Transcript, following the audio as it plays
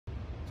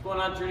What's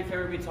going on, today?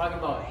 We're going to be talking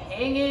about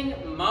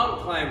hanging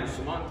mountain climbers.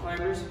 So mountain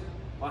climbers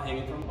while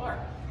hanging from a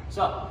bar.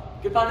 So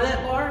get onto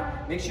that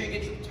bar, make sure you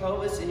get your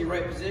pelvis in your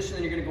right position,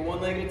 then you're going to go one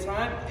leg at a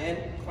time and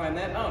climb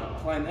that mountain,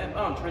 climb that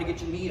mountain. Try to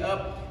get your knee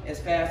up as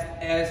fast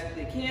as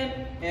they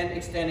can and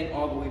extending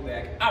all the way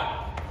back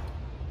out.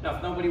 Now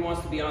if nobody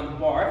wants to be on the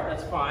bar,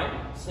 that's fine.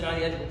 Sit on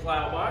the edge of the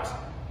plyo box,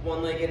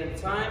 one leg at a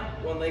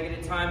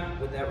time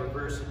with that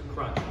reverse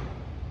crunch.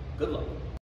 Good luck.